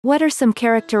What are some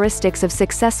characteristics of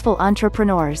successful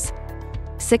entrepreneurs?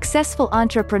 Successful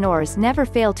entrepreneurs never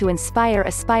fail to inspire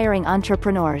aspiring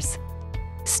entrepreneurs.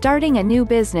 Starting a new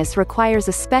business requires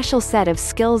a special set of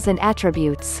skills and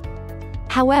attributes.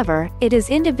 However, it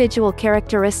is individual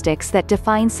characteristics that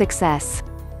define success.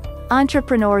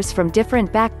 Entrepreneurs from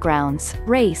different backgrounds,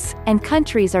 race, and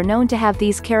countries are known to have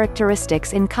these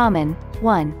characteristics in common.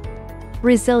 1.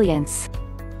 Resilience.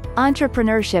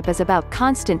 Entrepreneurship is about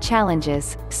constant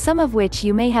challenges, some of which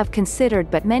you may have considered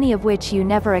but many of which you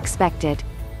never expected.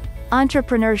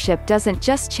 Entrepreneurship doesn't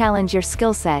just challenge your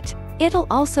skill set, it'll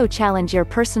also challenge your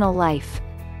personal life.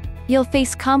 You'll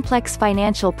face complex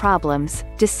financial problems,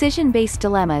 decision-based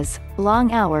dilemmas,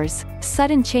 long hours,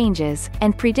 sudden changes,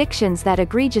 and predictions that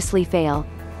egregiously fail.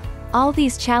 All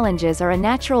these challenges are a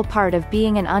natural part of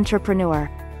being an entrepreneur.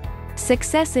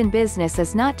 Success in business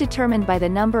is not determined by the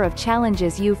number of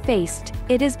challenges you've faced,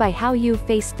 it is by how you've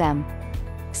faced them.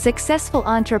 Successful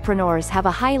entrepreneurs have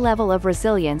a high level of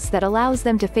resilience that allows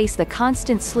them to face the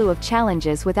constant slew of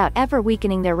challenges without ever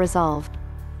weakening their resolve.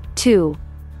 2.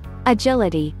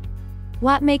 Agility.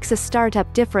 What makes a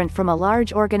startup different from a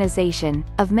large organization?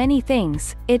 Of many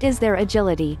things, it is their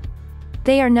agility.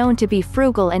 They are known to be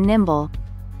frugal and nimble.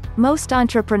 Most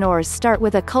entrepreneurs start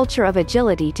with a culture of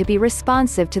agility to be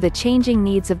responsive to the changing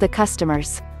needs of the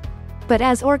customers. But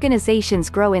as organizations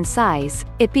grow in size,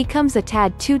 it becomes a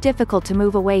tad too difficult to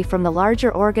move away from the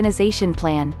larger organization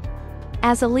plan.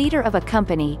 As a leader of a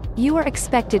company, you are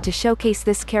expected to showcase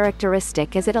this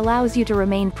characteristic as it allows you to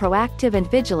remain proactive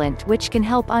and vigilant, which can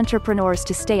help entrepreneurs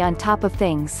to stay on top of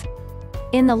things.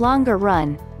 In the longer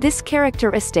run, this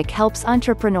characteristic helps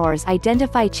entrepreneurs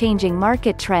identify changing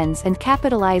market trends and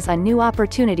capitalize on new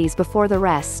opportunities before the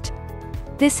rest.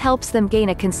 This helps them gain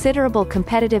a considerable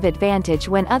competitive advantage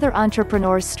when other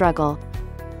entrepreneurs struggle.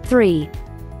 3.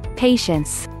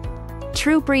 Patience.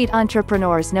 True breed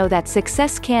entrepreneurs know that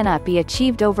success cannot be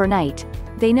achieved overnight.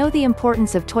 They know the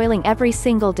importance of toiling every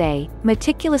single day,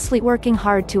 meticulously working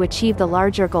hard to achieve the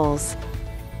larger goals.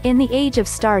 In the age of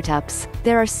startups,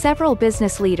 there are several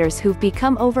business leaders who've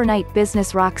become overnight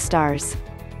business rock stars.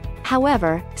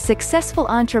 However, successful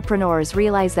entrepreneurs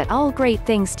realize that all great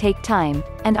things take time,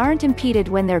 and aren't impeded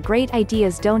when their great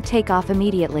ideas don't take off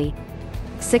immediately.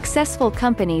 Successful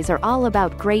companies are all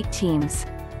about great teams.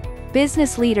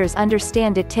 Business leaders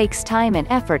understand it takes time and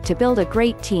effort to build a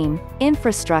great team,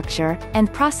 infrastructure,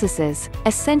 and processes,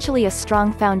 essentially a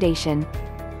strong foundation.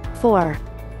 4.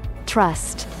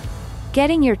 Trust.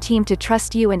 Getting your team to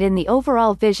trust you and in the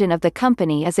overall vision of the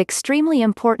company is extremely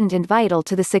important and vital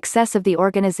to the success of the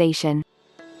organization.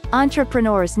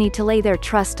 Entrepreneurs need to lay their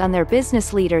trust on their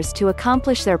business leaders to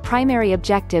accomplish their primary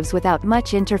objectives without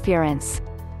much interference.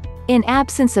 In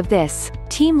absence of this,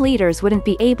 team leaders wouldn't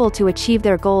be able to achieve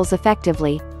their goals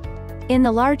effectively. In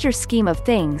the larger scheme of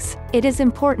things, it is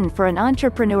important for an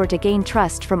entrepreneur to gain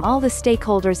trust from all the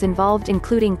stakeholders involved,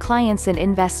 including clients and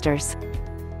investors.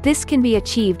 This can be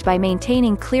achieved by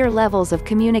maintaining clear levels of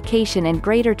communication and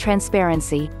greater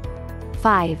transparency.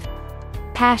 5.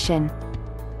 Passion.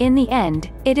 In the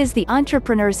end, it is the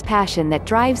entrepreneur's passion that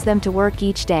drives them to work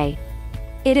each day.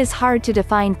 It is hard to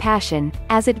define passion,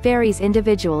 as it varies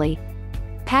individually.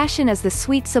 Passion is the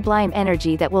sweet sublime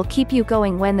energy that will keep you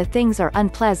going when the things are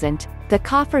unpleasant, the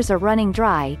coffers are running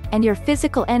dry, and your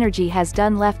physical energy has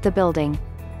done left the building.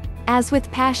 As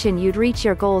with passion, you'd reach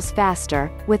your goals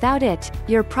faster. Without it,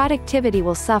 your productivity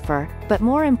will suffer, but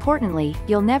more importantly,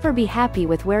 you'll never be happy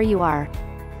with where you are.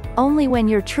 Only when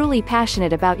you're truly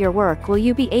passionate about your work will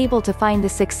you be able to find the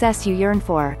success you yearn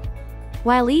for.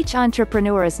 While each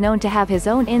entrepreneur is known to have his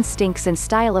own instincts and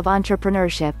style of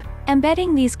entrepreneurship,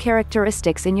 embedding these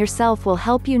characteristics in yourself will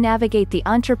help you navigate the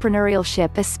entrepreneurial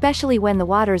ship, especially when the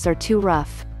waters are too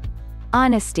rough.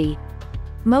 Honesty.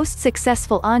 Most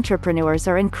successful entrepreneurs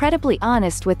are incredibly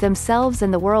honest with themselves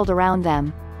and the world around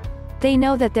them. They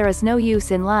know that there is no use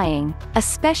in lying,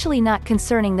 especially not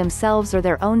concerning themselves or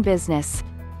their own business.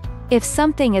 If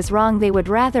something is wrong, they would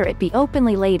rather it be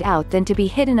openly laid out than to be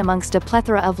hidden amongst a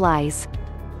plethora of lies.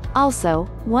 Also,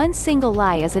 one single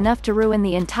lie is enough to ruin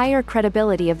the entire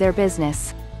credibility of their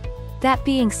business. That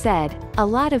being said, a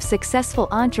lot of successful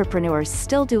entrepreneurs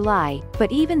still do lie,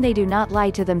 but even they do not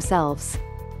lie to themselves.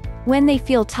 When they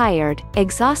feel tired,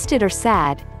 exhausted, or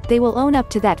sad, they will own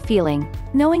up to that feeling,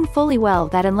 knowing fully well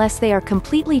that unless they are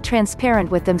completely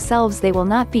transparent with themselves, they will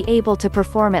not be able to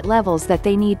perform at levels that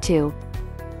they need to.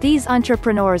 These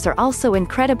entrepreneurs are also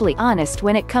incredibly honest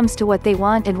when it comes to what they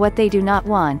want and what they do not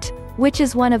want, which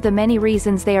is one of the many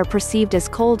reasons they are perceived as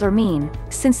cold or mean,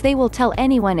 since they will tell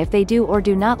anyone if they do or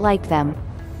do not like them.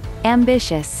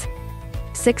 Ambitious.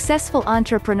 Successful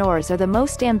entrepreneurs are the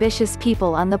most ambitious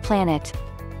people on the planet.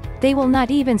 They will not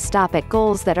even stop at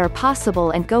goals that are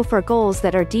possible and go for goals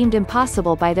that are deemed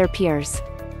impossible by their peers.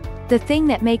 The thing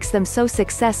that makes them so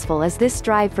successful is this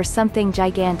drive for something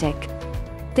gigantic.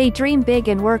 They dream big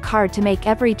and work hard to make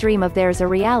every dream of theirs a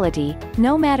reality,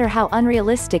 no matter how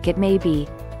unrealistic it may be.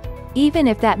 Even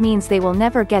if that means they will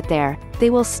never get there, they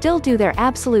will still do their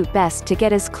absolute best to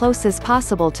get as close as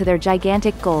possible to their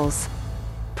gigantic goals.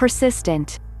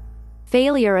 Persistent.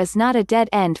 Failure is not a dead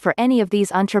end for any of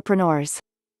these entrepreneurs.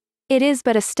 It is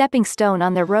but a stepping stone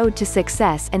on their road to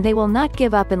success, and they will not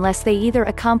give up unless they either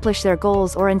accomplish their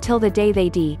goals or until the day they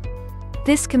die.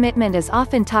 This commitment is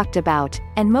often talked about,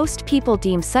 and most people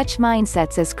deem such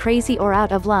mindsets as crazy or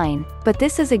out of line, but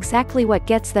this is exactly what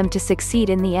gets them to succeed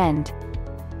in the end.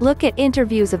 Look at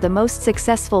interviews of the most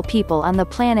successful people on the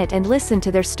planet and listen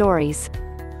to their stories.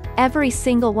 Every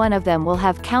single one of them will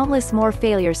have countless more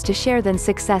failures to share than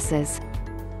successes.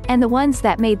 And the ones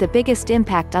that made the biggest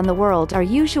impact on the world are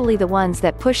usually the ones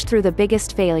that push through the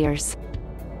biggest failures.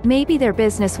 Maybe their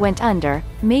business went under,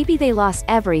 maybe they lost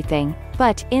everything,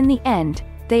 but, in the end,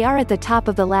 they are at the top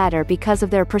of the ladder because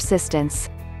of their persistence.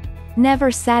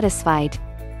 Never satisfied.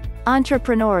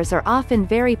 Entrepreneurs are often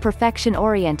very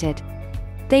perfection-oriented.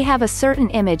 They have a certain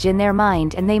image in their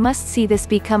mind and they must see this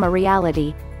become a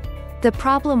reality. The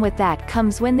problem with that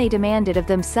comes when they demand it of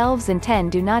themselves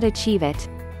and do not achieve it.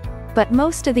 But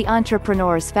most of the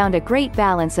entrepreneurs found a great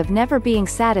balance of never being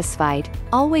satisfied,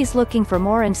 always looking for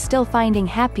more and still finding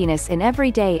happiness in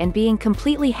every day and being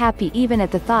completely happy even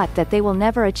at the thought that they will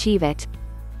never achieve it.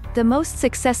 The most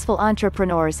successful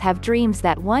entrepreneurs have dreams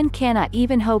that one cannot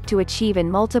even hope to achieve in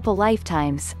multiple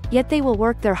lifetimes, yet they will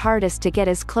work their hardest to get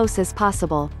as close as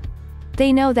possible.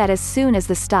 They know that as soon as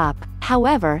they stop,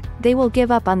 however, they will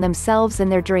give up on themselves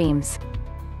and their dreams.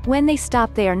 When they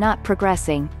stop, they are not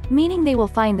progressing, meaning they will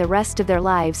find the rest of their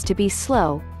lives to be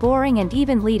slow, boring, and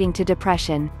even leading to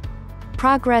depression.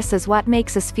 Progress is what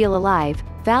makes us feel alive,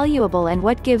 valuable, and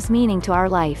what gives meaning to our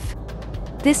life.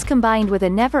 This combined with a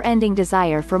never-ending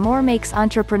desire for more makes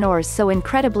entrepreneurs so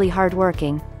incredibly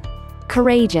hardworking.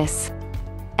 Courageous.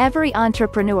 Every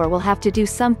entrepreneur will have to do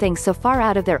something so far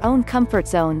out of their own comfort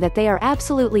zone that they are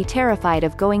absolutely terrified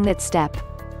of going that step.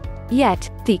 Yet,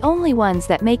 the only ones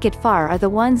that make it far are the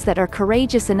ones that are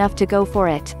courageous enough to go for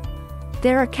it.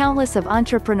 There are countless of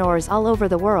entrepreneurs all over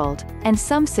the world, and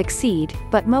some succeed,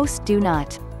 but most do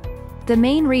not. The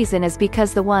main reason is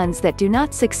because the ones that do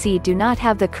not succeed do not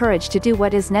have the courage to do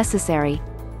what is necessary.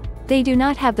 They do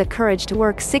not have the courage to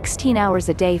work 16 hours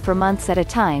a day for months at a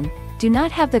time, do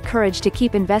not have the courage to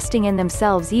keep investing in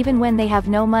themselves even when they have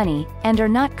no money, and are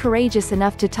not courageous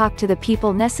enough to talk to the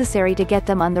people necessary to get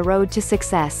them on the road to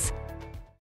success.